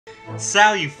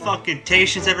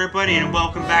Salutations everybody, and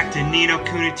welcome back to Ni no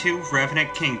Kuni 2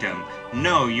 Revenant Kingdom.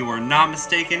 No, you are not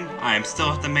mistaken, I am still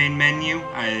at the main menu.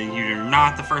 You're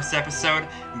not the first episode,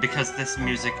 because this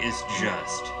music is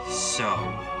just so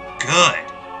good.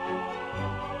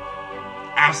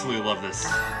 Absolutely love this.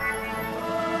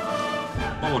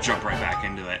 But we'll jump right back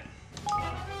into it.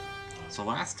 So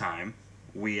last time,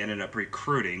 we ended up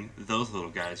recruiting those little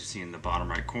guys you see in the bottom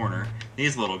right corner,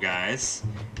 these little guys,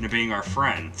 into being our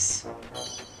friends.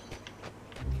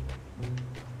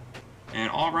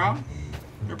 And all around,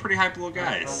 they're pretty hype little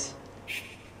guys.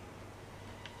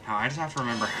 Now I just have to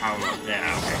remember how,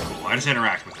 yeah, okay, cool. I just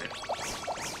interact with it.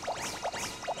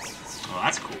 Oh,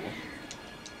 that's cool.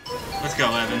 Let's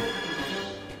go, Evan.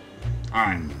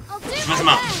 Alright, let's mess him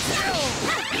up.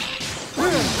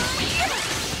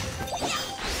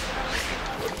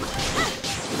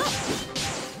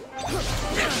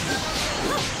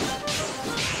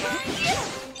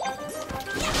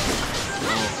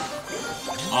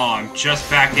 Oh, I'm just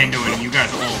back into it, and you guys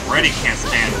already can't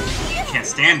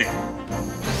stand it.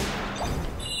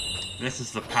 This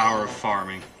is the power of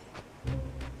farming.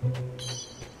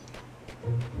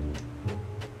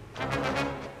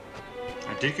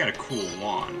 I did get a cool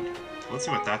wand. Let's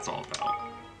see what that's all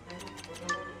about.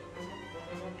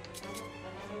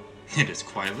 It is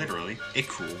quite literally a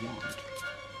cool wand.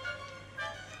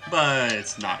 But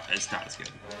it's not as good.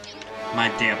 My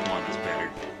damp wand is better.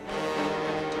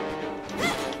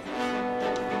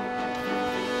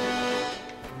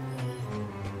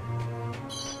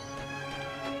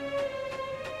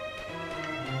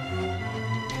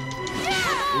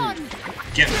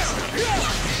 Get me stuck.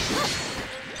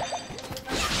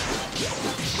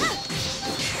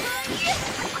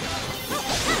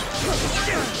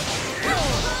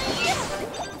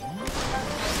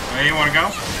 Where you wanna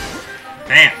go?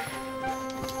 Bam!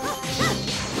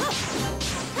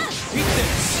 Eat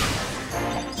this.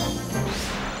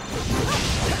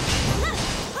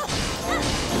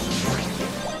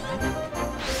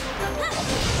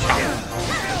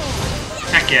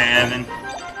 Heck yeah, Evan.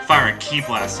 Fire a key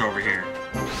blast over here.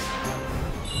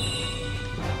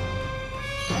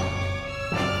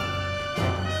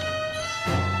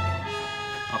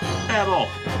 A pebble.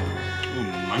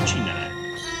 Ooh, munchy nut.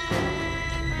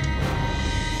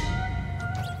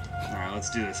 Alright, let's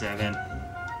do this, Evan.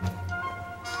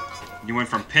 You went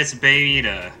from piss baby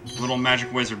to little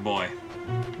magic wizard boy.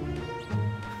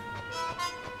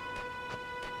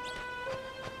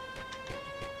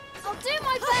 I'll do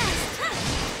my best.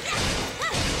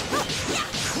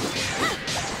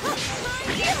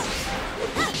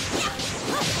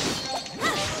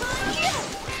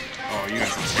 Oh, you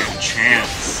guys don't stand a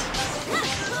chance.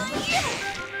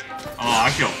 Oh, I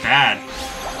feel bad.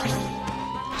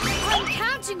 I'm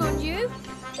counting on you.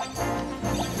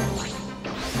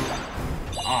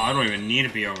 Oh, I don't even need to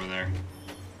be over there.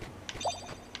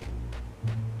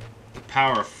 The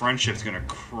power of friendship's gonna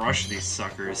crush these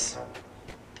suckers.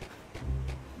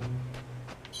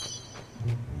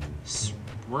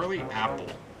 Swirly apple.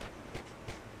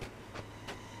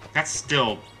 That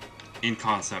still, in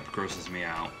concept, grosses me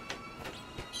out.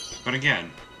 But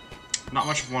again, not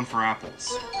much of one for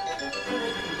apples.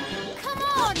 Come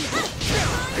on!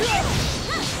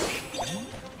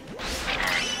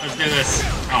 Let's do this.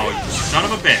 Oh, you son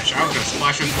of a bitch. I was gonna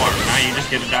splash with water. Now you just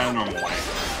get it down the normal way.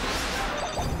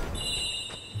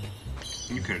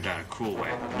 You could have died a cool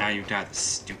way, but now you died the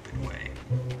stupid way.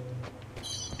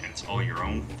 And it's all your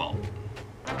own fault.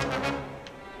 Oh,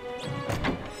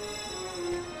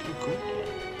 cool.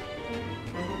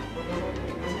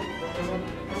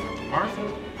 Marv?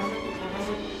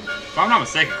 If I'm not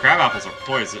mistaken, crab apples are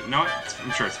poison. No,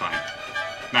 I'm sure it's fine.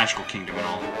 Magical kingdom and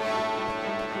all.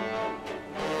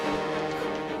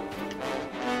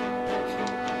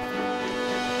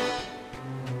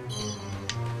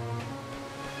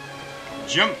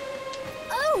 Jump!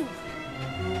 Oh!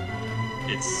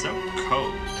 It's so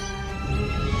cold.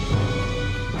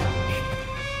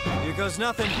 Here goes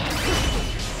nothing.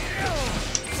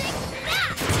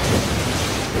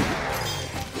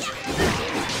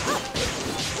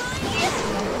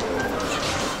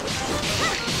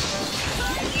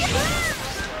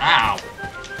 Ow!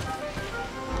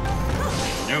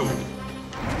 No.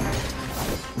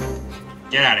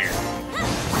 Get out of here.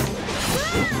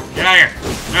 Get out of here!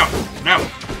 No! No!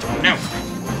 No!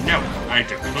 No! I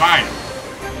decline!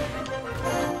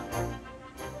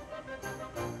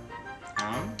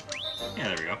 Yeah,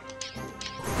 there we go.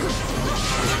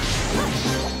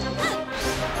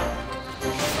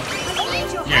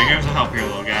 Yeah, give us some help here,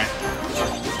 little guy.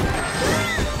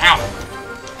 Ow!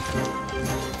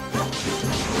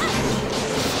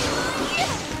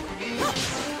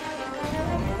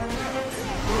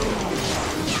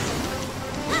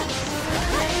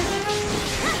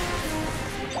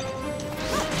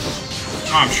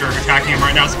 sure if attacking him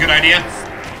right now is a good idea?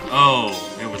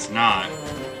 Oh, it was not.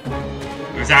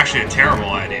 It was actually a terrible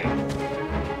idea.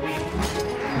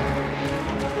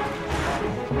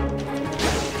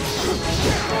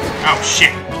 Oh,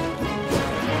 shit.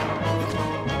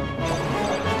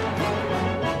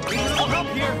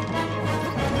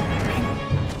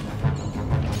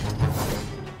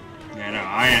 Yeah, no,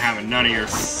 I ain't having none of your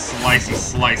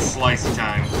slicey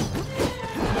time.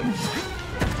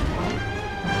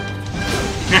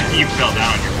 You fell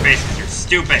down on your face because you're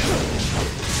stupid.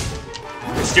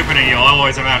 You're stupid and you'll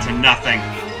always amount to nothing.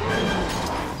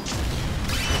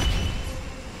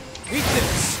 Eat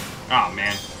this. Oh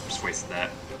man, just wasted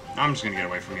that. I'm just gonna get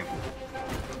away from you.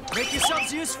 Make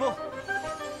yourselves useful.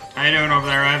 How you doing over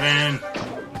there, Evan?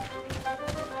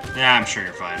 Yeah, I'm sure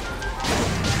you're fine.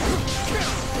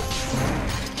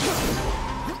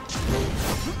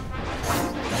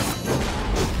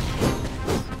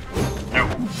 No,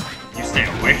 you stay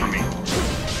away from me.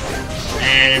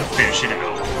 And finish it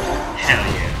out. Hell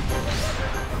yeah.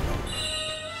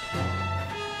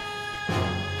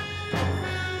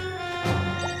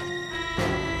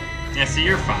 Yeah, see,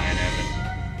 you're fine, Evan.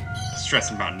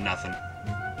 Stressing about nothing.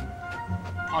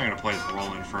 Probably gonna play this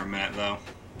Roland for a minute, though.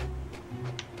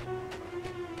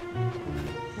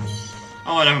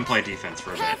 I'll let Evan play defense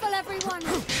for a bit. Careful, everyone.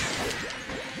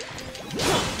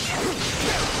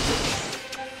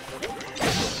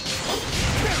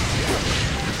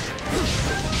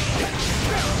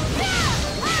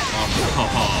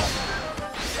 Oh.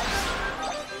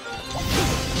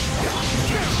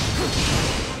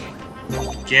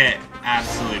 Get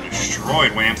absolutely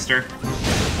destroyed, Whamster.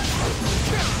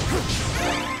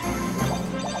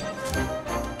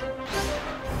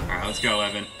 Alright, let's go,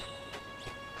 Evan.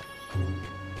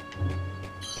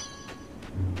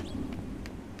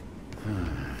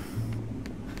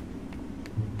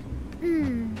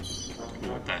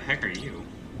 What the heck are you?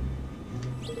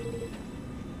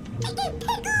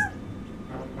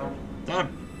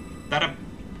 That a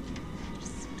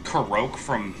Karok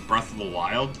from Breath of the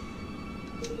Wild?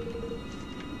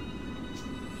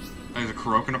 Is a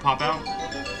Karok gonna pop out?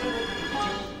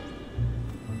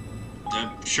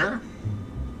 Sure.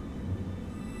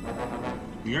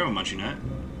 You have a Munchie Nut.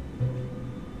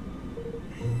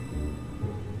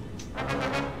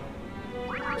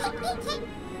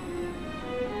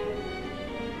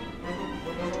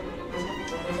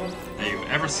 That you've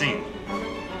ever seen.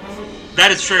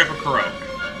 That is straight up a Karok.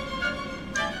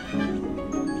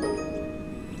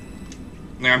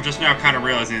 Like, I'm just now kind of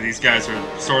realizing that these guys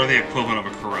are sort of the equivalent of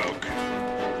a Karok.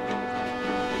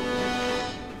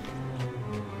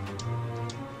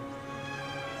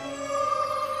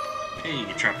 Hey, you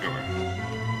trapdoor.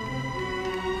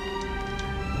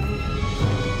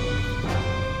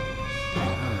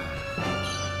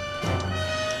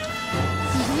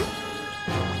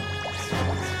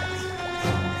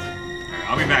 Alright,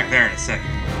 I'll be back there in a second.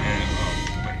 And,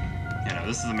 oh, wait. Yeah, no,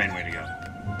 this is the main way to go.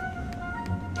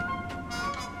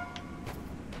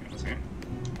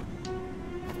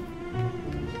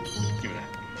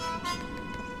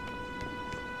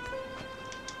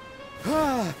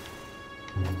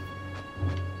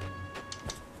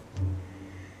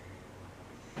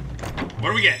 What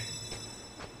do we get?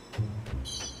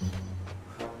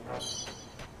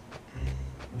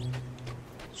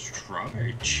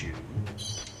 Strawberry chew.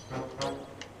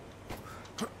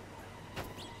 I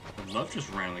love just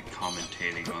randomly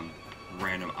commentating on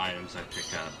random items I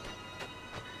pick up.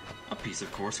 A piece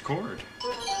of coarse cord.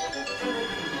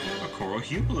 A coral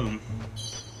hue bloom.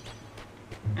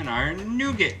 An iron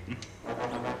nougat.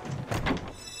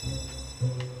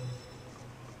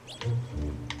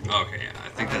 Okay, yeah, I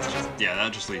think that's just, yeah,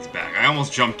 that just leads back. I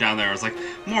almost jumped down there. I was like,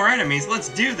 more enemies, let's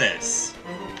do this!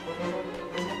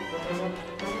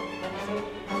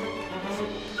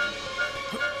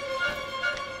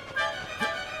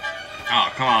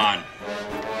 Oh, come on.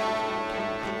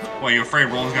 What, you afraid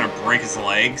Roland's gonna break his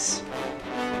legs?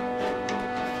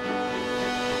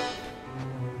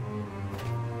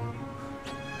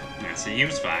 Yeah, see, he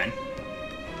was fine.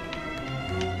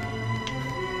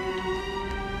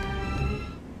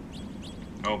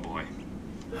 Oh boy.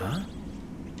 Huh?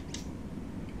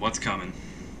 What's coming?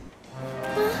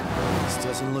 This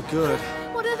doesn't look good.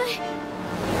 What are they?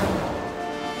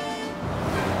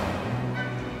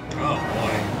 Oh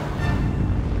boy.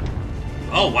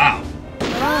 Oh wow.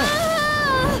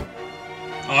 Ah!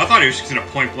 Oh, I thought he was just gonna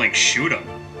point blank shoot him.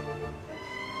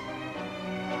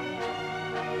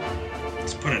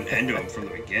 Let's put an end to him from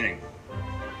the beginning.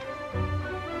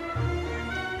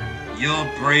 You're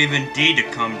brave indeed to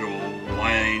come to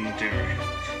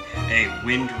a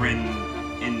windrun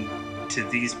into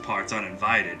these parts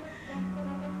uninvited.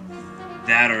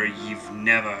 That or you've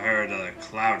never heard of a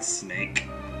cloud snake.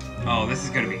 Oh, this is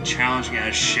gonna be challenging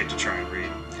as shit to try and read.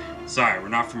 Sorry, we're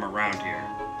not from around here.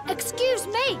 Excuse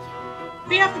me.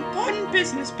 We have important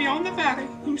business beyond the valley.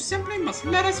 You simply must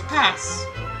let us pass.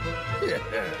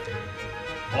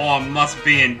 Oh, must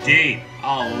be indeed.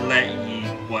 I'll let ye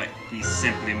what we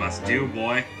simply must do,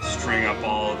 boy. String up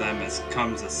all of them as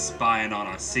comes a spying on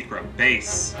our secret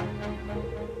base.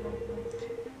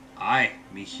 Aye,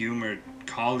 me humored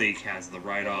colleague has the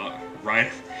right of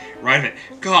it.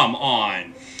 Come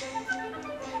on.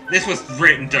 This was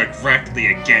written directly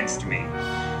against me.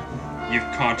 You've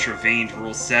contravened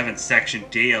Rule 7, Section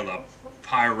D of the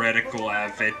Piratical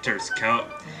Aviator's Code.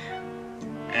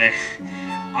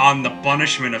 On the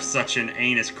punishment of such an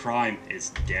heinous crime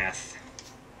is death.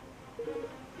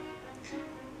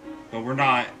 But we're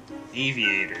not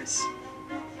aviators.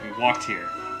 We walked here.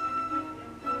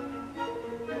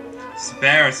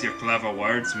 Spare us your clever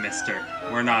words, mister.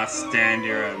 We're not stand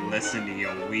here and listen to you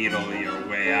wheedle your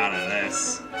way out of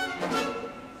this.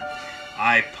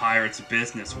 Aye, pirates'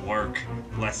 business work.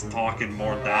 Less talking,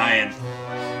 more dying.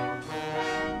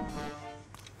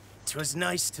 'Twas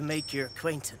nice to make your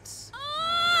acquaintance.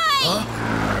 Oi!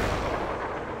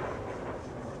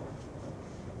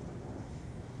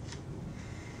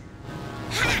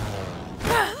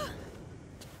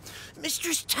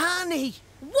 Mistress Tani!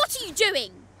 What are you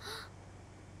doing?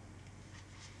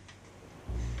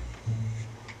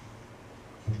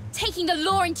 Taking the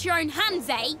law into your own hands,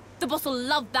 eh? The boss will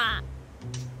love that.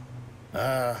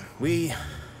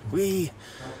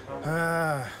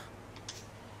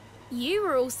 You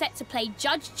were all set to play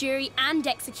judge, jury, and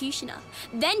executioner,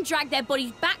 then drag their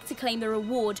bodies back to claim the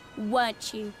reward,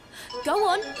 weren't you? Go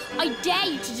on, I dare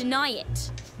you to deny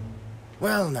it.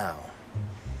 Well now,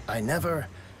 I never...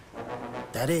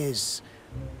 That is,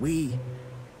 we...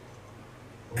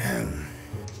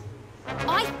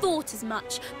 I thought as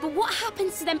much, but what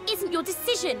happens to them isn't your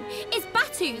decision. It's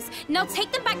Batu's. Now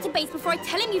take them back to base before I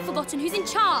tell him you've forgotten who's in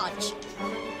charge.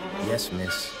 Yes,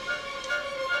 miss.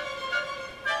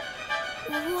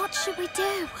 What should we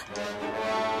do?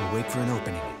 We'll wait for an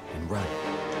opening and run.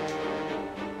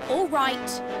 All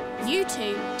right. You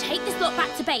two, take this lot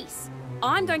back to base.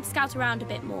 I'm going to scout around a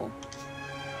bit more.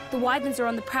 The Wyverns are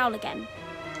on the prowl again.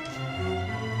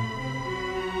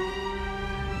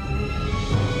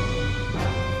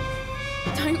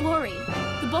 Don't worry.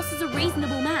 The boss is a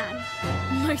reasonable man.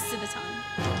 Most of the time.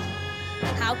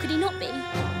 How could he not be?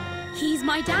 He's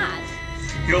my dad.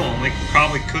 He'll only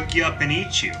probably cook you up and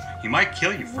eat you. He might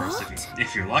kill you first What?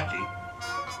 if you're lucky.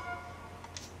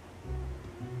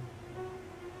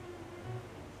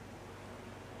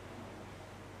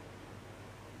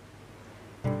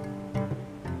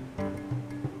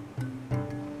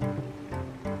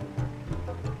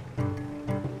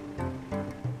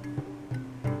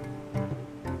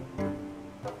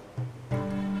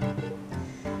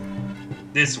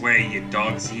 This way, you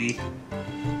dogs ye.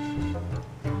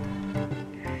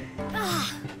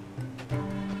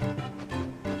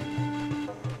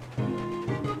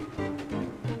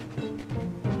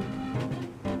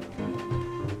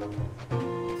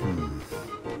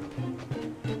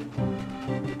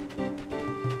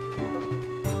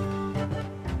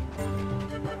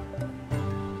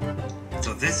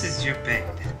 So this is your bed.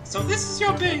 So this is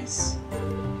your base.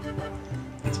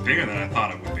 It's bigger than I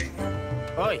thought it would be.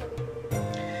 Oi!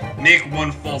 Make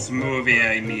one false move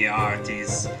here, me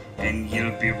hearties, and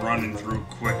you'll be running through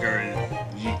quicker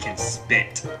than ye can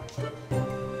spit.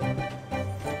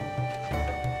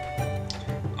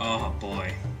 Oh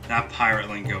boy, that pirate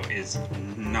lingo is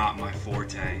not my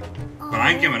forte. But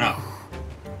I ain't giving up.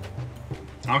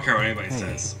 I don't care what anybody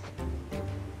says.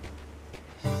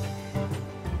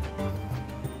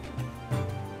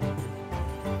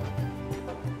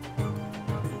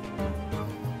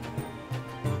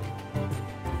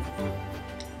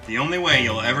 The only way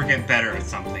you'll ever get better at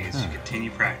something is to continue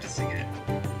practicing it.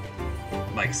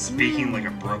 Like speaking like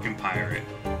a broken pirate.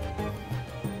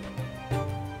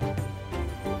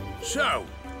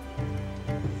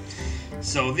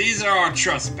 So these are our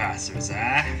trespassers,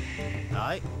 eh?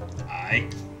 Aye. Aye.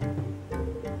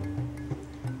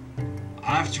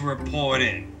 I have to report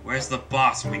in. Where's the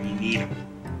boss when you need him?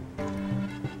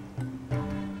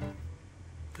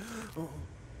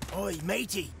 Oi,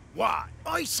 matey! What?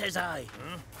 I says I.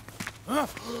 Huh?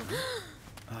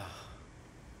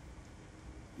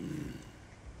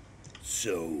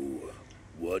 So,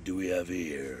 what do we have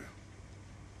here?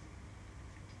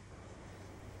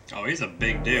 Oh, he's a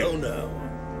big dude. Oh no.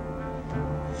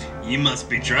 You must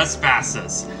be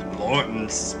trespassers, lurking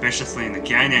suspiciously in the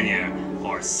canyon here,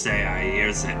 or say I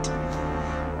hears it.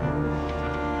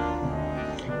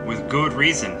 With good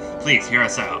reason. Please, hear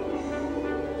us out.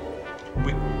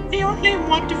 We only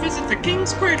want to visit the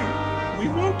king's cradle. We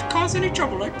won't cause any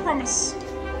trouble, I promise.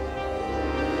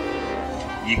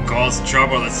 Ye cause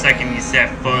trouble the second ye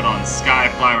set foot on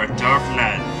Skyflower turf,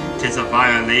 lad. 'Tis a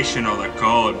violation of the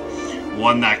code,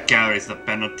 one that carries the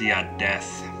penalty of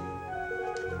death.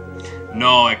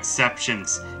 No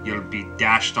exceptions. You'll be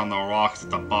dashed on the rocks at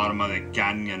the bottom of the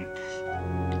canyon,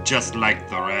 just like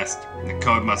the rest. The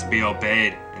code must be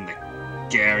obeyed, and the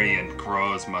Gary and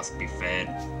crows must be fed.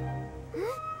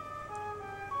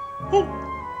 Oh,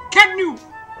 can you?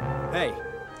 Hey,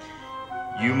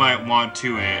 You might want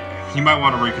to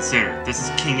reconsider. This is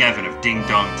King Evan of Ding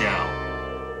Dong Dell.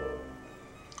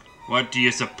 What do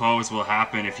you suppose will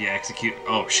happen if you execute...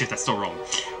 Oh, shit, that's still wrong.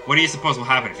 What do you suppose will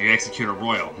happen if you execute a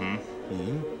royal,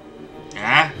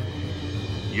 Huh?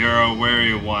 You're a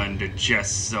weary one to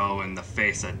jest so in the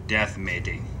face of death,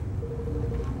 matey.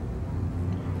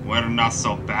 We're not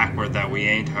so backward that we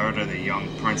ain't heard of the young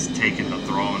prince taking the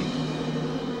throne.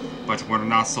 But we're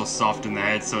not so soft in the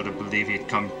head so to believe he'd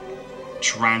come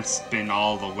tramping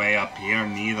all the way up here,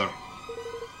 neither.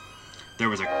 There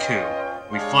was a coup.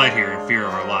 We fled here in fear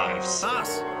of our lives.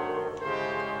 Us?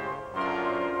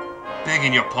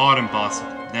 Begging your pardon, boss.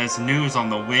 There's news on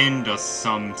the wind of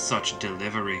some such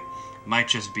delivery. Might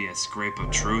just be a scrape of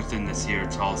truth in this here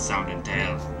tall sounding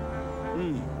tale.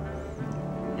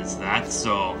 Is that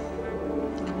so?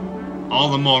 All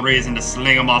the more reason to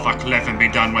sling him off a cliff and be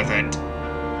done with it.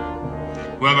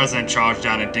 Whoever's in charge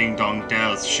down in Ding Dong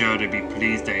Dell's sure to be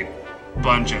pleased a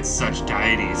bunch of such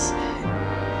deities.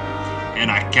 And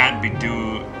I can't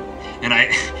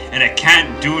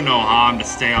do no harm to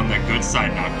stay on the good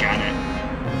side now, can it?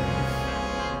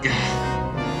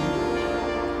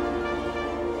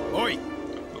 Oi!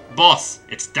 Boss,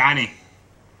 it's Danny.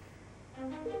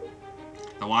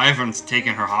 The wyvern's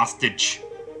taken her hostage.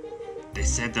 They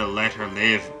said they'll let her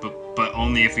live, but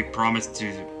only if we promise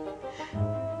to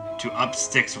up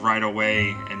sticks right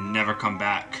away and never come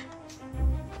back.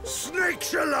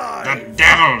 Snakes alive! The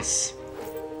devils!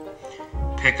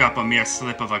 Pick up a mere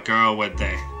slip of a girl, would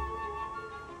they?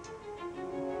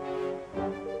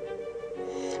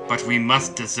 But we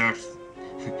must desert.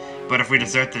 But if we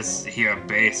desert this here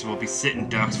base, we'll be sitting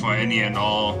ducks for any and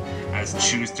all as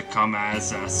choose to come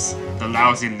as us. The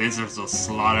lousy lizards will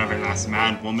slaughter every last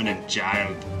man, woman, and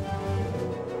child.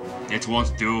 It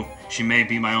won't do. She may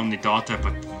be my only daughter,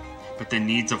 but the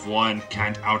needs of one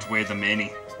can't outweigh the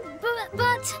many.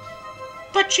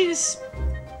 But she's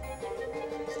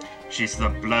the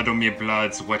blood of me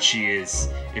bloods, what she is.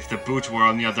 If the boot were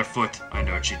on the other foot, I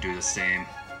know she'd do the same.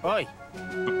 Oi!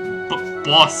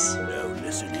 Boss! Now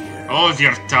listen here. Hold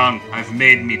your tongue. I've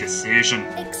made me decision.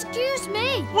 Excuse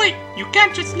me. Wait, you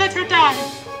can't just let her die.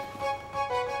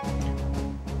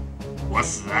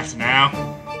 What's that now?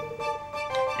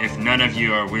 If none of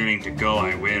you are willing to go,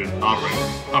 I will. Alright.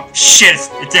 Oh, shit!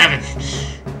 It's Evan!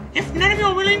 If none of you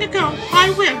are willing to go,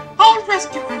 I will. I'll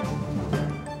rescue her.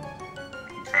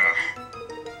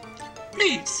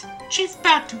 Please, Chief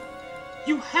Batu,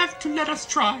 you have to let us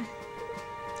try.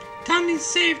 Tani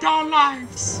saved our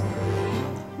lives.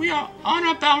 We are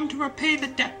honor-bound to repay the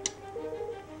debt.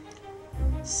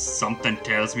 Something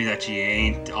tells me that ye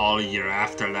ain't all you're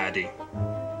after, laddie.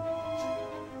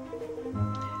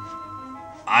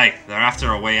 Aye, they're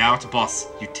after a way out, boss.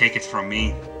 You take it from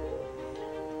me.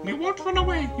 We won't run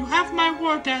away. You have my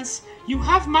word, Des. You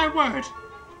have my word.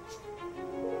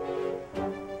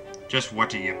 Just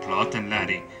what are you plotting,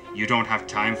 laddie? You don't have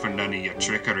time for none of your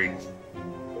trickery.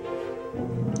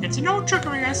 It's no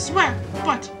trickery, I swear.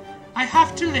 But I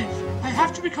have to live. I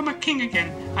have to become a king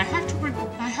again. I have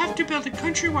to build a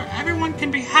country where everyone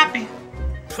can be happy.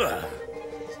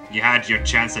 You had your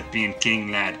chance at being king,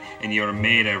 lad, and you were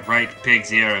made a right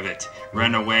pig's ear of it.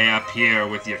 Ran away up here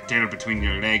with your tail between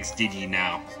your legs, did ye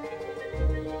now?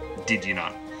 Did you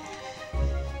not?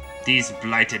 These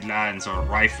blighted lands are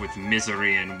rife with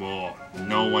misery and war.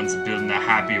 No one's building a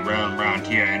happy realm round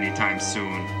here anytime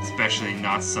soon, especially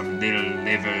not some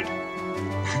lily-livered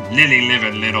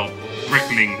little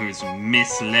brickling who's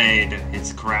mislaid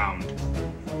his crown.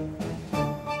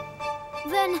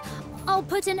 Then I'll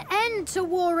put an end to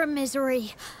war and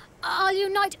misery. I'll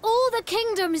unite all the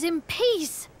kingdoms in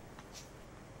peace.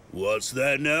 What's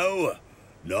that now?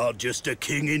 Not just a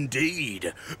king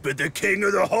indeed, but the king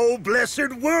of the whole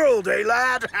blessed world, eh,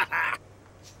 lad?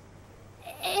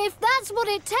 If that's what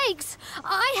it takes,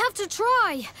 I have to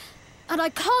try. And I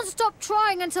can't stop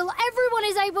trying until everyone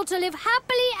is able to live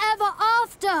happily ever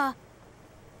after.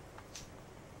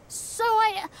 So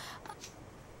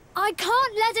I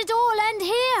can't let it all end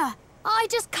here. I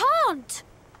just can't.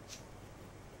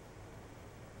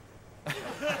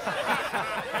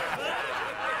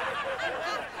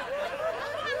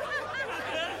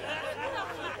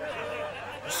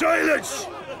 Silence,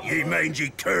 ye mangy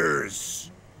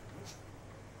curs!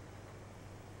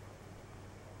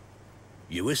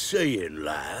 You were saying,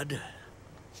 lad?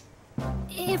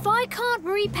 If I can't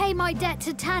repay my debt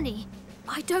to Tanny,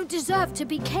 I don't deserve to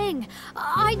be king.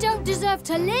 I don't deserve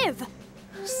to live.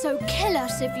 So kill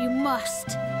us if you must.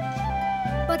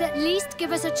 But at least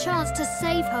give us a chance to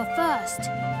save her first.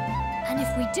 And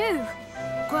if we do,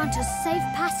 grant us safe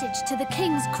passage to the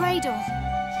king's cradle.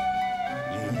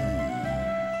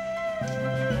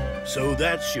 So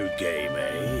that's your game,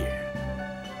 eh?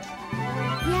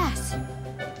 Yes.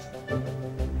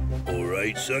 All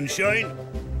right, Sunshine.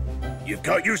 You've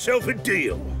got yourself a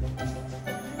deal.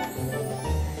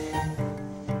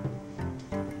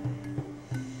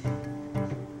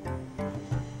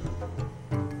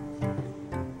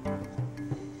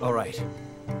 All right.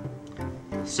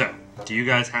 So, do you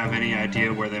guys have any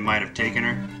idea where they might have taken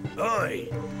her? Aye.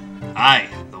 Aye,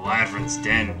 the Wyvern's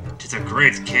Den. 'Tis a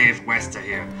great cave west of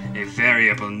here, a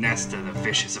variable nest of the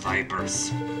vicious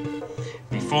vipers.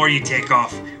 Before you take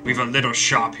off, we've a little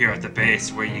shop here at the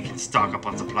base where you can stock up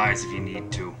on supplies if you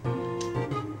need to.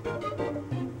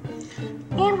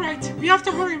 Alright, we have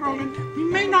to hurry, Roland. We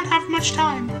may not have much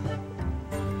time.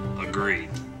 Agreed.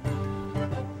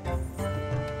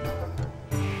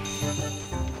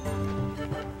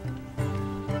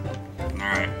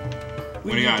 Alright.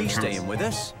 What do you got in be terms? staying with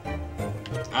us?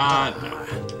 No.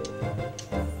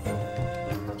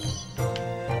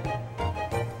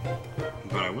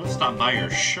 But I will stop by your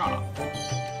shop.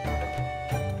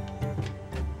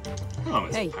 Hello,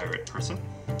 Miss Pirate Person.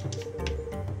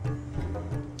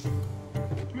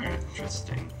 Very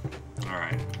interesting.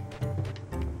 Alright.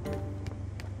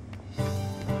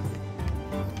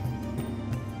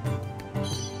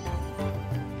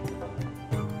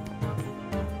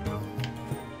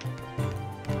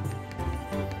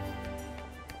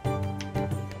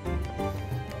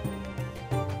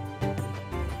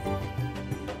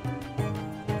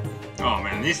 Oh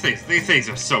man, these things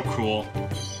are so cool.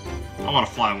 I want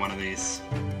to fly one of these.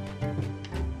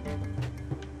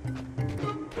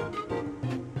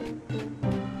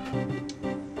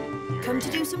 Come to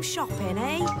do some shopping,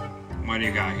 eh? What do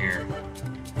you got here?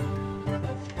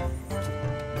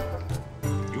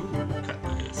 Ooh,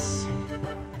 cutlass.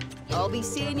 I'll be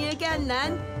seeing you again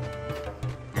then.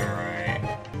 Alright.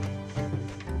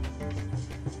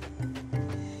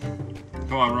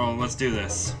 Come on, Roland, let's do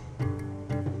this.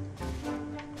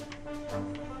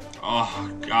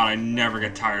 Oh, God, I never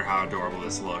get tired how adorable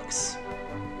this looks.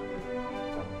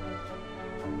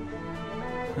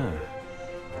 Huh.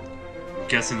 I'm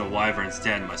guessing the Wyvern's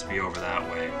Den must be over that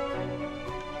way.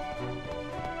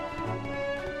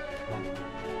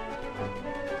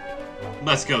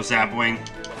 Let's go, Zapwing.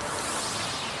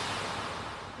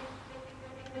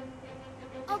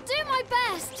 I'll do my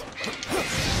best.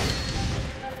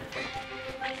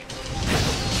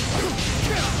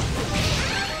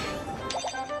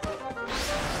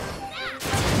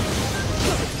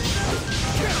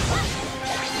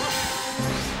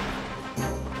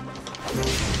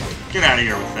 Get out of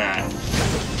here with that.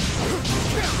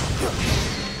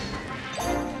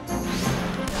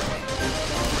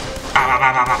 Ba ba ba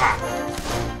ba ba ba.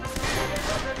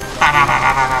 Ba ba ba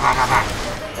ba ba ba ba ba ba.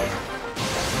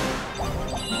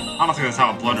 I don't think that's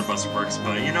how a blunderbuster works,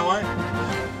 but you know what?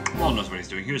 Walt knows what he's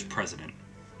doing. He was president.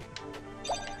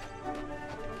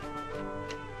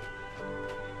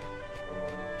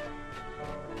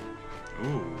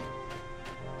 Ooh.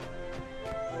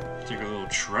 Take a little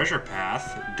treasure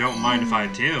path. Don't mind if I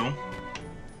do.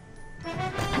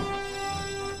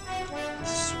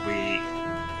 Sweet.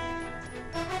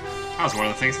 That was one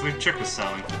of the things the chick was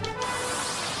selling.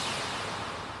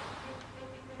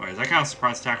 Wait, does that count as a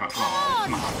surprise attack? Oh,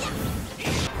 come on.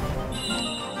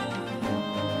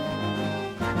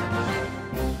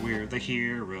 We're the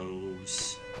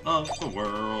heroes of the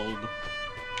world.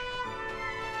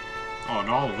 Oh, and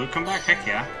all the loot come back? Heck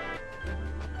yeah.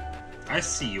 I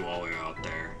see you all the way out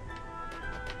there.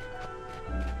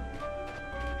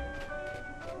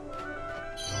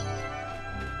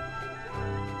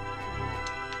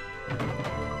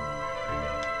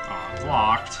 Oh, it's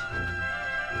locked.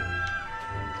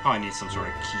 Probably need some sort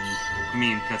of key. I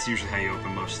mean, that's usually how you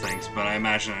open most things, but I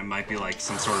imagine it might be like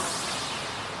some sort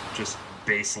of just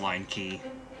baseline key.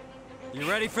 You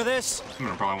ready for this? I'm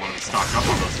gonna probably want to stock up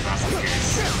on those if that's the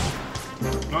case.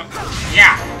 What?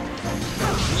 Yeah!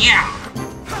 Yeah!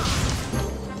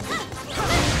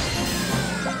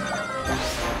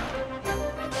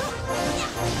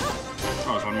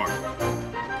 Oh, there's one more.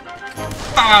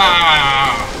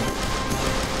 Ah!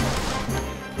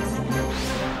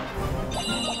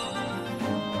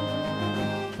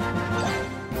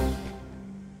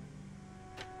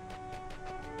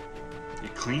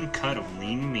 clean cut of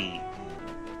lean meat.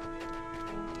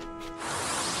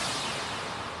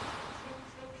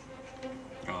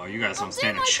 Oh, you guys don't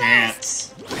stand a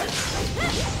chance. You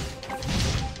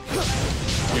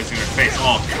guys are gonna face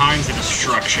all kinds of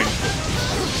destruction.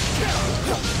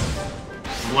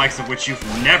 The likes of which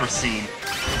you've never seen.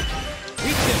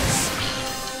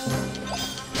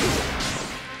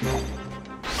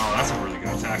 Oh, that's a really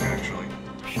good attack, actually.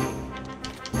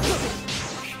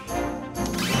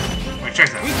 Wait, check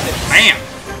that. Bam!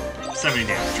 70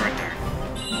 damage right there.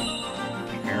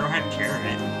 Arrowhead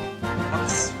carrot.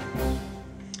 That's...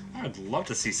 I'd love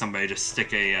to see somebody just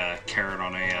stick a carrot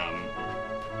on a,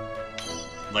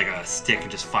 like a stick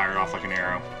and just fire it off like an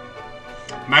arrow.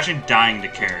 Imagine dying to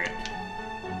carrot.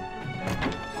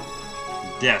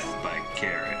 Death by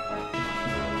carrot.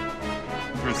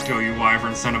 Let's go, you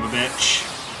wyvern son of a bitch.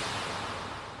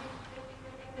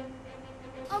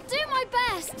 I'll do my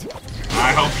best.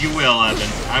 I hope you will, Evan.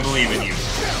 I believe in you.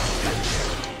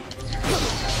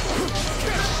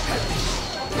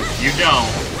 If you don't,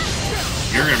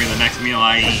 you're gonna be the next meal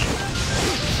I eat.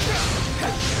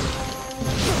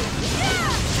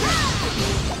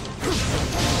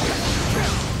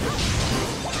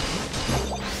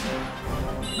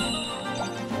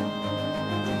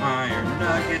 Iron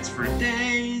nuggets for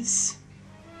days.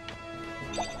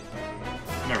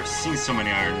 Never seen so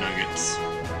many iron nuggets.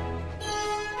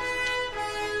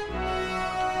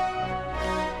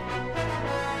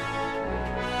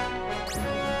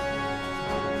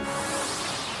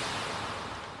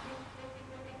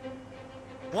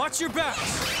 Watch your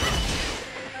backs.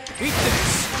 Eat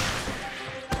this.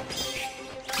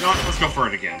 You know what? Let's go for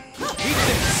it again. Eat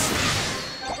this.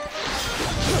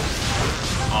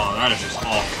 Oh, that is just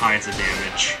all kinds of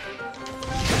damage.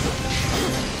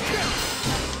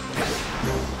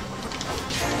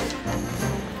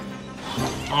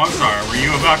 Oh, I'm sorry. Were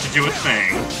you about to do a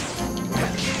thing?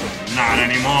 Not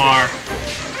anymore.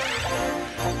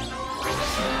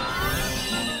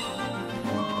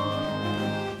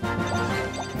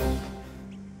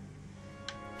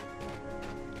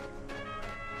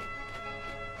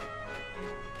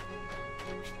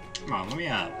 Come on, let me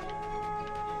up.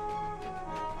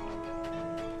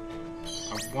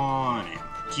 I want it.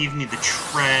 Give me the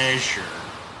treasure.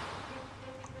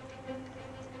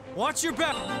 Watch your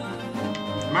back.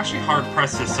 I'm actually hard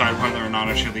pressed to decide whether or not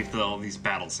I should leave all these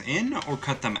battles in or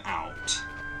cut them out.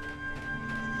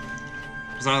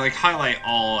 Because I like highlight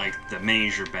all like the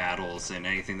major battles and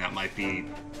anything that might be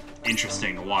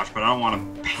interesting to watch, but I don't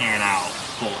want to pan out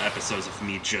full episodes of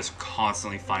me just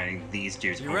constantly fighting these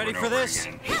dudes over and over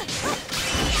again.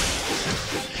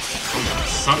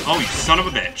 Oh, you son of a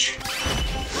bitch.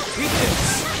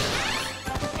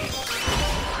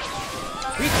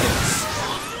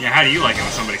 Yeah, how do you like it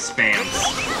when somebody spams?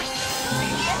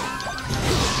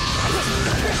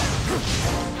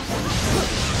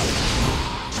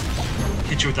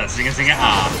 Hit you with that zing-a-zing-a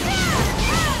ah.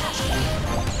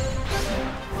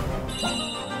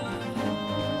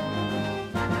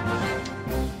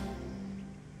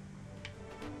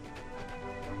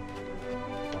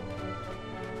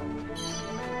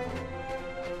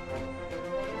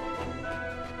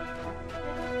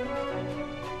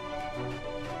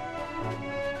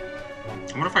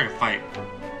 I wonder if I could fight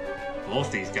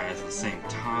both these guys at the same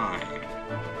time.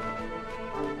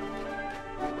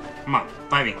 Come on,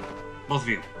 fight me. Both of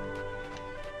you.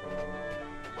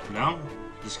 No?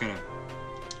 Just gonna...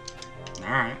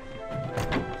 Alright.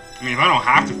 I mean, if I don't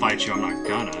have to fight you, I'm not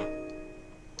gonna.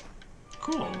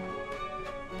 Cool.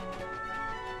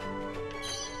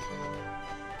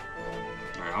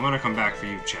 Alright, I'm gonna come back for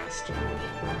you, Chest.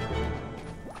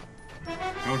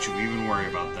 Don't you even worry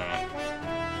about that.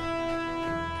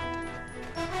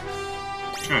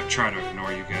 I'm gonna try to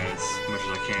ignore you guys as much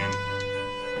as I can.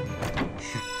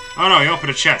 Oh no, he opened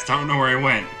a chest. I don't know where he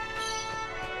went.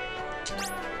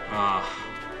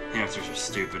 Hamsters are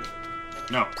stupid.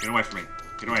 No, get away from me.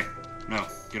 Get away. No,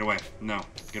 get away. No,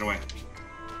 get away.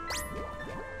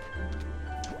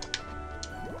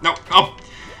 No! Oh!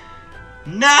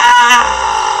 No!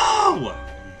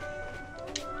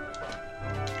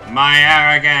 My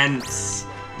arrogance!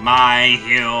 My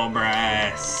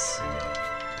hubris!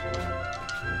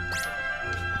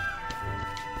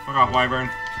 Fuck off, Wyvern.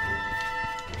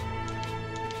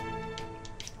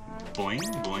 Boing,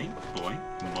 boing, boing,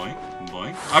 boing,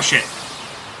 boing. Oh shit!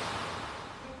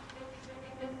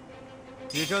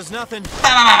 Here goes nothing.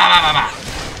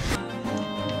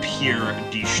 Pure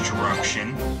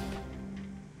destruction.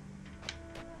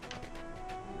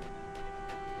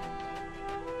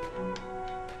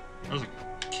 There's a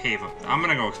cave up there. I'm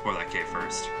gonna go explore that cave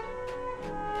first.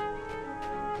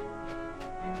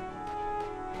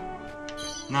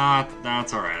 Nah,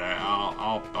 that's alright.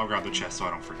 I'll grab the chest so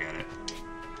I don't forget it.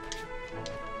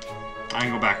 I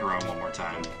can go back around one more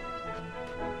time.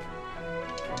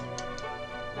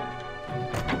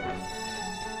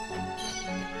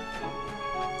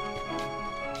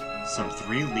 Some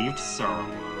 3-leaved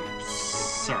sorrowway.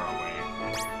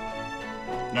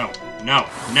 No, no,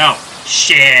 no!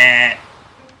 Shit!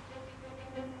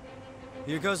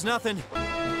 Here goes nothing.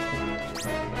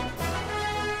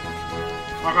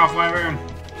 Fuck off, Wyvern.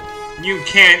 You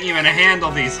can't even handle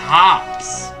these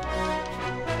hops.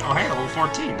 Oh, hey, level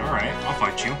 14. Alright, I'll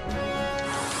fight you.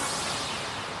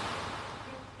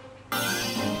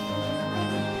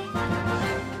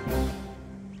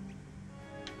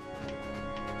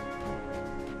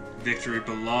 Victory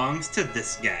belongs to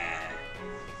this guy.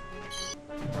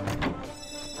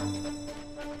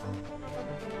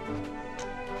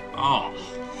 Oh,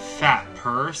 fat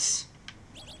purse.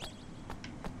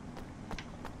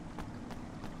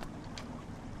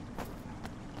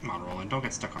 Come on, Roland, don't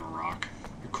get stuck on a rock.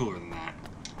 You're cooler than that.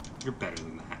 You're better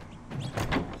than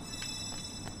that.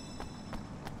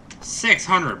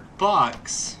 600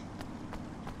 bucks?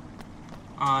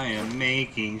 I am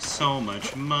making so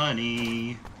much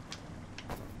money.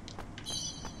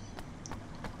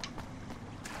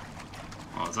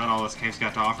 Oh, is that all this cave's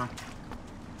got to offer?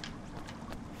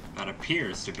 That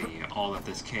appears to be all that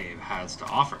this cave has to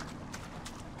offer.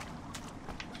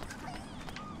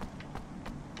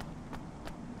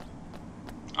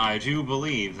 I do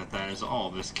believe that that is all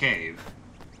this cave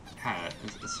had.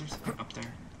 Is there something up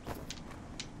there?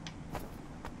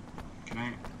 Can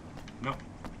I? Nope.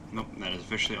 Nope, that is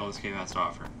officially all this cave has to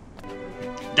offer.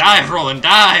 Dive, Roland,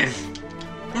 dive!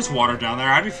 There's water down there,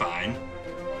 I'd be fine.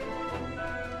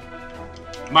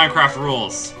 Minecraft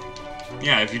rules.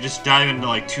 Yeah, if you just dive into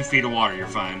like 2 feet of water, you're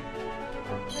fine.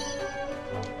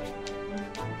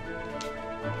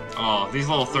 Oh, these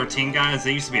level 13 guys,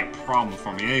 they used to be a problem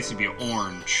for me. They used to be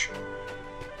orange.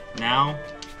 Now,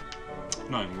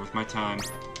 not even worth my time.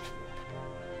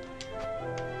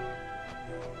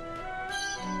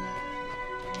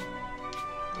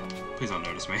 Please don't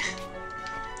notice me.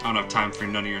 I don't have time for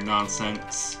none of your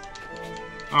nonsense.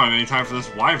 I don't have any time for this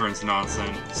wyvern's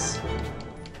nonsense.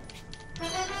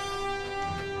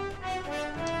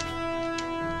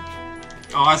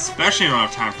 Oh, I especially don't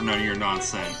have time for none of your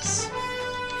nonsense.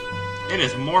 It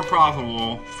is more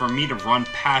profitable for me to run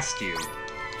past you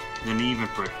than to even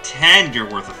pretend you're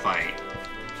worth a fight.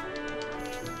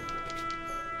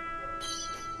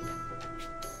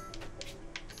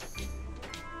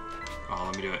 Oh,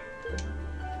 let me do it.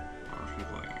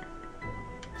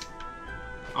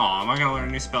 Oh, am I gonna learn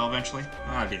a new spell eventually?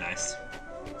 Oh, that'd be nice.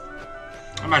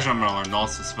 I imagine I'm gonna learn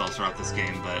lots of spells throughout this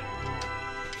game, but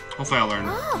hopefully I'll learn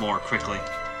more quickly.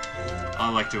 I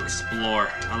like to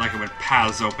explore. I like it when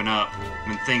paths open up,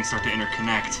 when things start to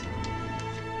interconnect.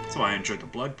 That's why I enjoyed the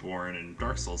Bloodborne and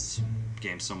Dark Souls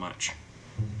games so much.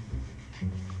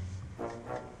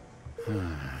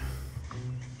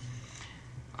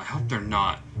 I hope they're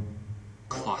not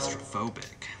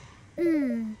claustrophobic.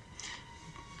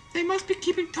 They must be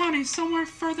keeping Tawny somewhere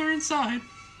further inside.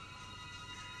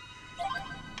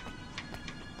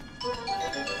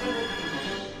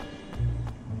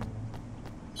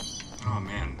 Oh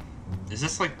man. Is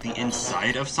this like the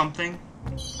inside of something?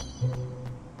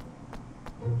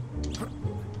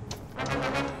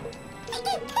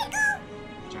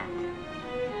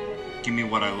 Give me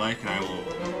what I like and I will...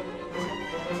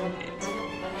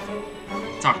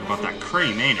 Talking about that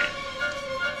cream, ain't it?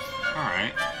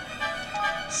 Alright.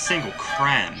 Single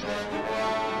creme.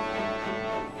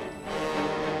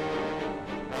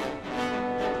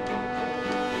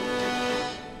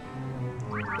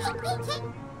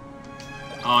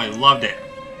 Oh, I loved it.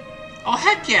 Oh,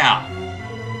 heck yeah!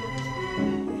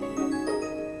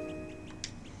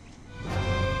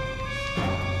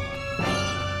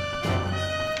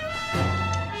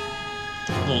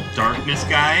 Little darkness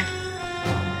guy.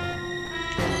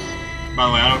 By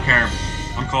the way, I don't care.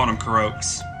 I'm calling them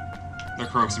Karoks. They're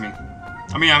Karoks to me.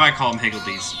 I mean, I might call them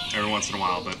Higgledies every once in a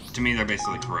while, but to me, they're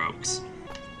basically Karoks.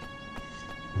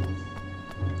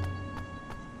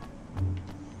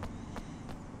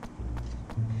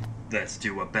 Let's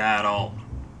do a battle.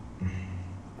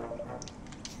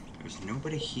 There's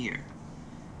nobody here.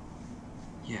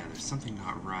 Yeah, there's something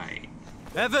not right.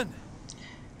 Evan!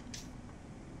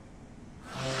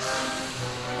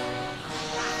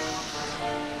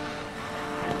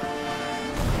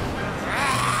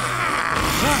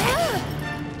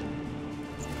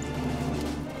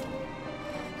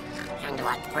 And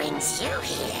what brings you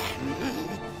here?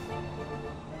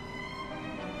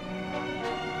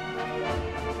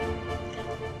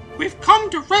 We've come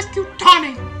to rescue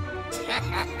Tawny.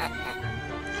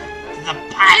 The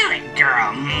pirate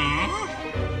girl,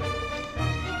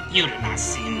 You do not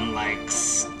seem like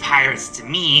pirates to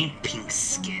me, pink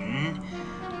skin.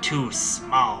 Too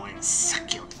small and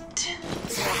succulent.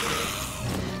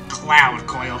 Cloud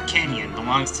Coil Canyon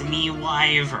belongs to me,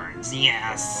 wyverns.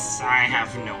 Yes, I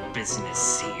have no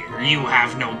business here. You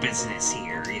have no business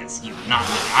here. Yes, you, not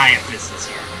me. I have business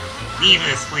here. Leave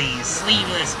this, please. Leave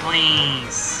this,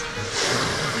 please.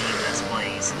 Leave this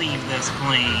place. Leave this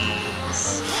place.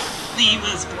 Leave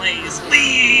this place.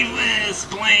 Leave this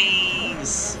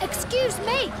place. Excuse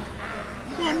me.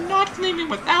 We're not leaving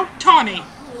without Tawny.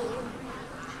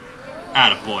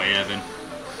 Attaboy, Evan.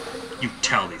 You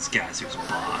tell these guys who's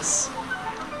boss.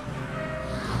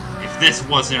 If this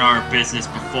wasn't our business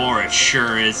before, it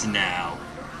sure is now.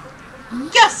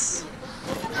 Yes!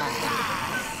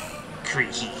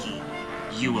 Creaky.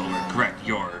 You will regret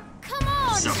your Come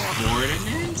on.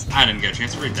 subordinates? I didn't get a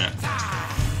chance to read that.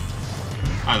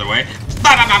 Either way.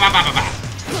 Ba ba ba ba ba ba ba.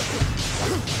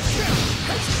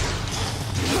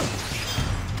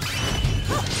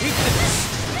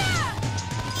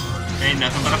 Ain't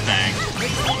nothing but a bang.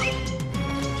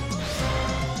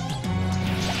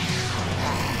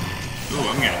 Ooh,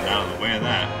 I'm getting out of the way of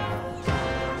that.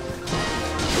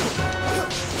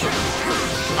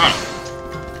 Oh.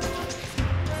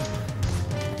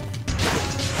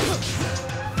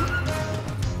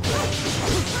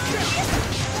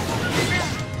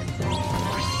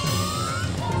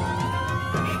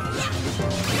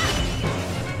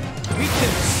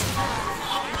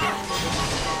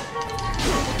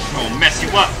 I'm gonna mess you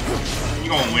up. You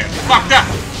gonna get fucked up.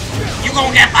 You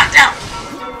gonna get fucked up.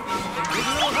 Need a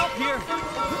little help here.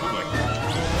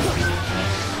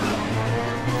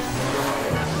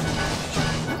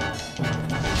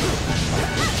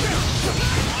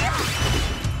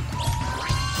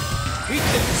 Eat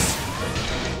this.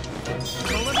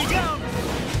 Don't let me down.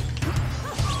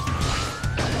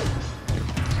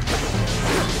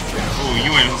 Oh,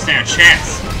 you ain't gonna stand a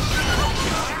chance.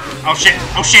 Oh shit!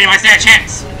 Oh shit! He might stand a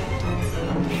chance.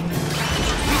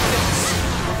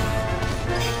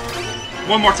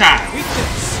 One more time. Eat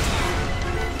this.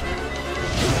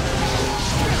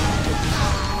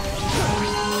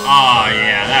 Oh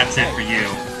yeah, that's it for you.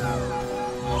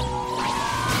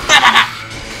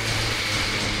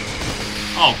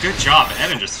 Oh, good job.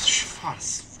 Evan just shot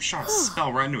a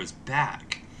spell right into his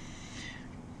back.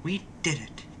 We did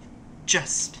it.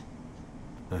 Just.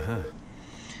 Uh-huh.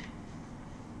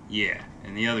 Yeah,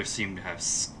 and the others seem to have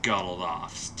scuttled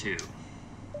off, too.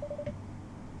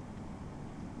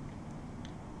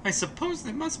 I suppose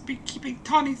they must be keeping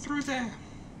Tawny through there.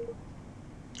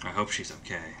 I hope she's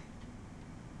okay.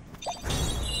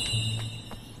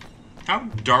 How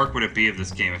dark would it be of this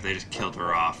game if they just killed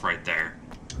her off right there?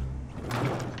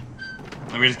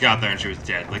 Like, we just got there and she was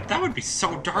dead. Like, that would be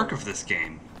so dark of this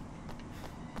game.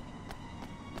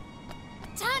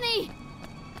 Tawny!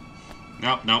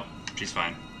 Nope, nope. She's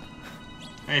fine.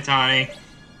 Hey, Tawny.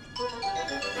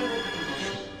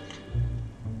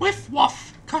 Whiff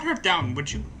waff. Cut her down,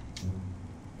 would you?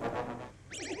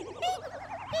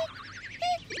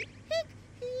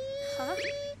 Huh?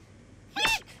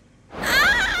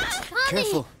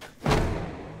 Careful.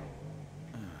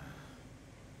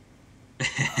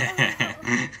 Yeah,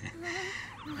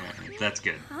 that's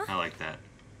good. I like that.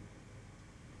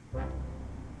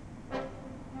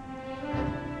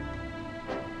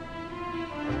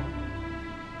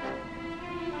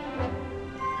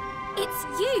 It's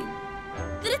you!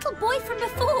 The little boy from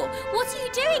before! What are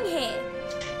you doing here?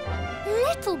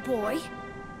 Little boy?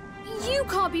 You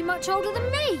can't be much older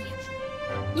than me.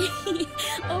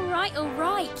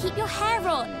 Alright. Keep your hair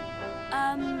on.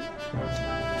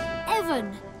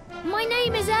 Evan. My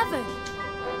name is Evan.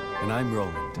 And I'm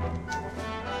Roland.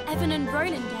 Evan and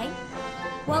Roland, eh?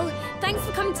 Well, thanks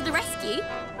for coming to the rescue.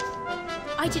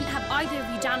 I didn't have either of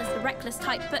you down as the reckless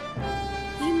type, but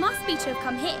you must be to have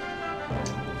come here.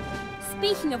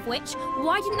 Speaking of which,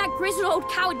 why didn't that grizzled old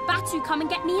coward Batu come and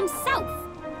get me himself?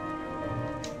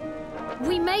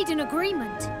 We made an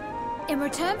agreement. In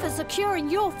return for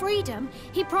securing your freedom,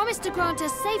 he promised to grant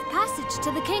us safe passage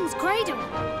to the King's cradle.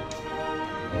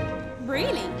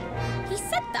 Really? He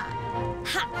said that?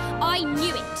 Ha! I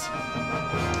knew it!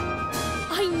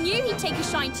 I knew he'd take a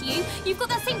shine to you. You've got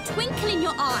that same twinkle in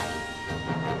your eye.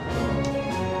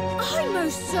 I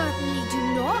most certainly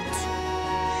do not.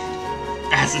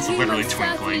 As it's You literally most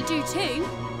twinkling. certainly do too.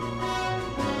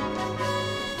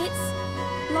 It's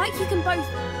like you can both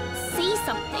see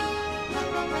something.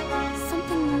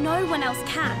 Something no one else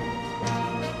can.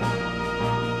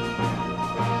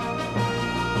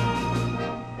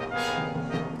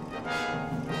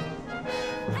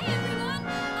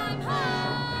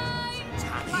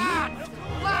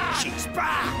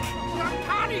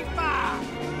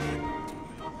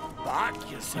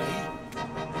 back, you see.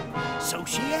 So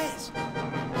she is.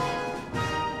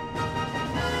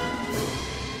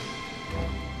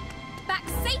 Back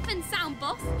safe and sound,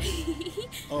 boss.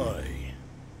 Aye.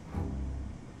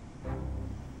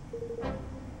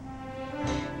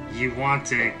 You want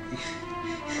to...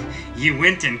 You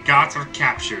went and got her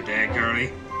captured, eh,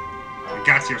 girlie? You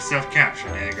got yourself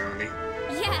captured, eh, girlie?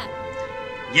 Yeah.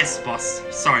 Yes, boss.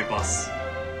 Sorry, boss.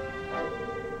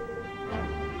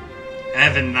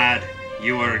 Evan, lad,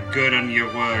 you are good on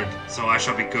your word, so I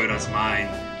shall be good as mine.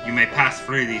 You may pass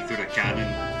freely through the cannon.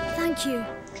 Thank you.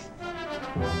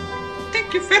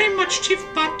 Thank you very much, Chief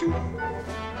Batu.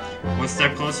 One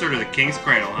step closer to the King's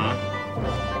Cradle, huh?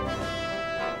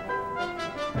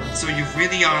 So you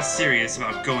really are serious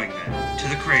about going then, to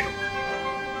the cradle?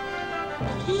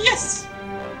 Yes!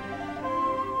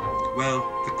 Well,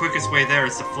 the quickest way there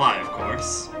is to fly, of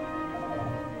course.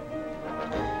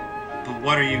 But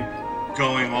what are you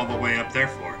going all the way up there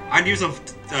for? I'd use a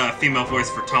female voice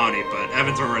for Tawny, but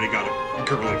Evan's already got a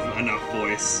girly enough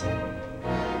voice.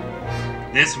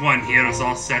 This one here is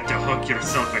all set to hook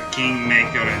yourself a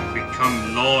kingmaker and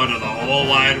become lord of the whole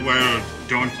wide world,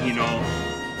 don't you know?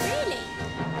 Really?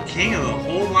 King of the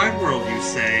whole wide world, you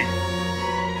say?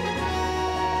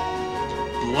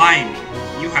 Blimey,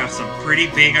 you have some pretty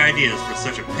big ideas for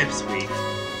such a pipsqueak.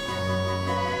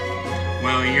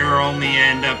 Well, you'll only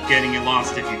end up getting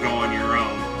lost if you go on your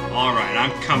own. Alright,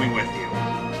 I'm coming with you.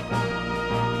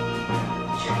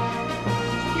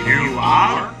 You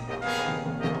are?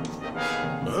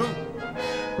 Huh?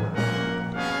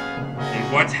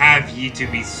 And what have ye to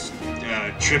be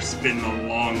trip-spinning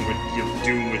along with your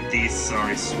doom with these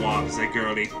sorry swamps, eh,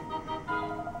 girlie?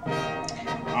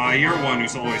 You're one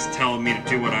who's always telling me to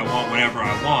do what I want whenever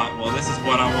I want. Well, this is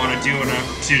what I want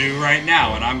to do right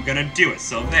now, and I'm gonna do it,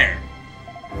 so there.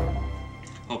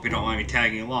 Hope you don't mind me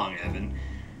tagging along, Evan.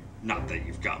 Not that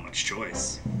you've got much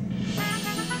choice.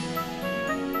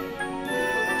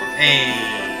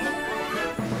 Hey!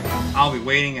 I'll be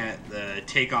waiting at the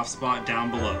takeoff spot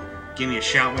down below. Give me a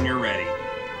shout when you're ready.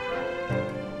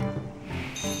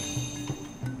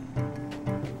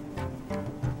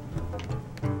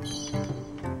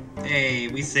 Hey,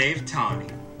 we saved Tawny.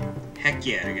 Heck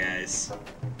yeah, guys.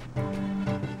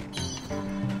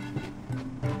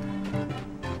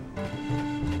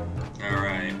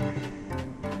 Alright.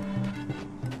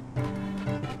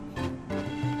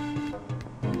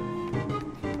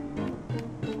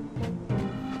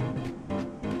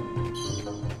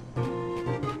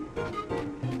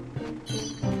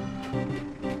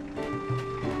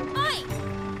 Oi!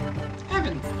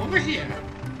 Evan, over here.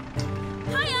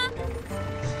 Hiya!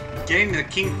 Getting to the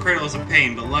King Cradle is a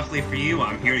pain, but luckily for you,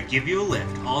 I'm here to give you a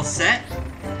lift. All set?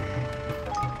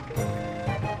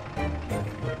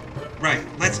 Right,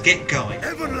 let's get going.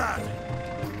 Evan, lad!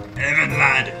 Evan,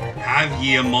 lad, have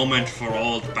ye a moment for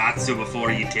old Batsu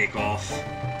before ye take off?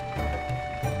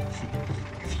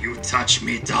 If you touch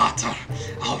me, daughter,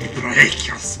 I'll break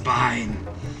your spine.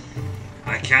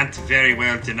 I can't very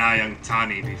well deny young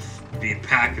Tani be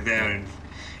back there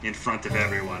in front of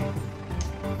everyone.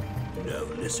 Now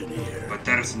listen here. But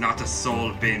there's not a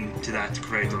soul been to that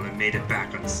cradle and made it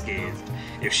back unscathed.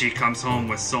 If she comes home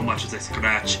with so much as a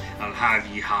scratch, I'll have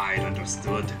ye hide,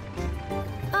 understood?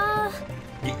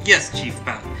 Yes, Chief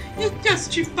Bat. Yes,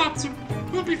 Chief Batsu.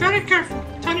 We'll be very careful.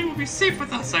 Tani will be safe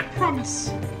with us, I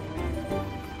promise.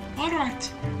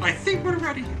 Alright, I think we're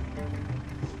ready.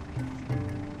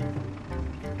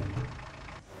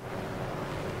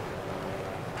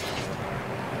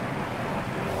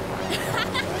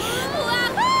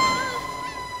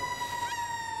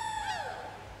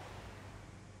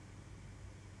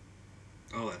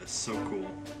 Oh, that is so cool.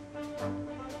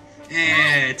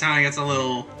 Hey, Tony gets a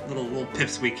little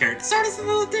pipsqueak character. So does the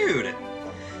little dude.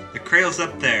 The cradle's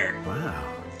up there. Wow.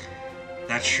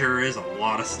 That sure is a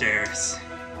lot of stairs.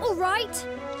 All right.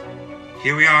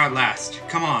 Here we are at last.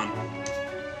 Come on.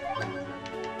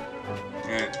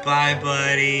 Alright, bye,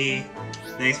 buddy.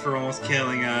 Thanks for almost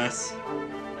killing us.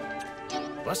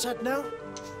 What's that now?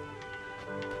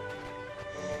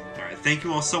 Alright, thank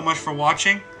you all so much for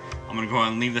watching. I'm gonna go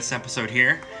ahead and leave this episode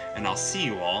here, and I'll see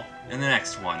you all in the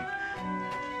next one.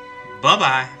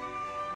 Bye-bye.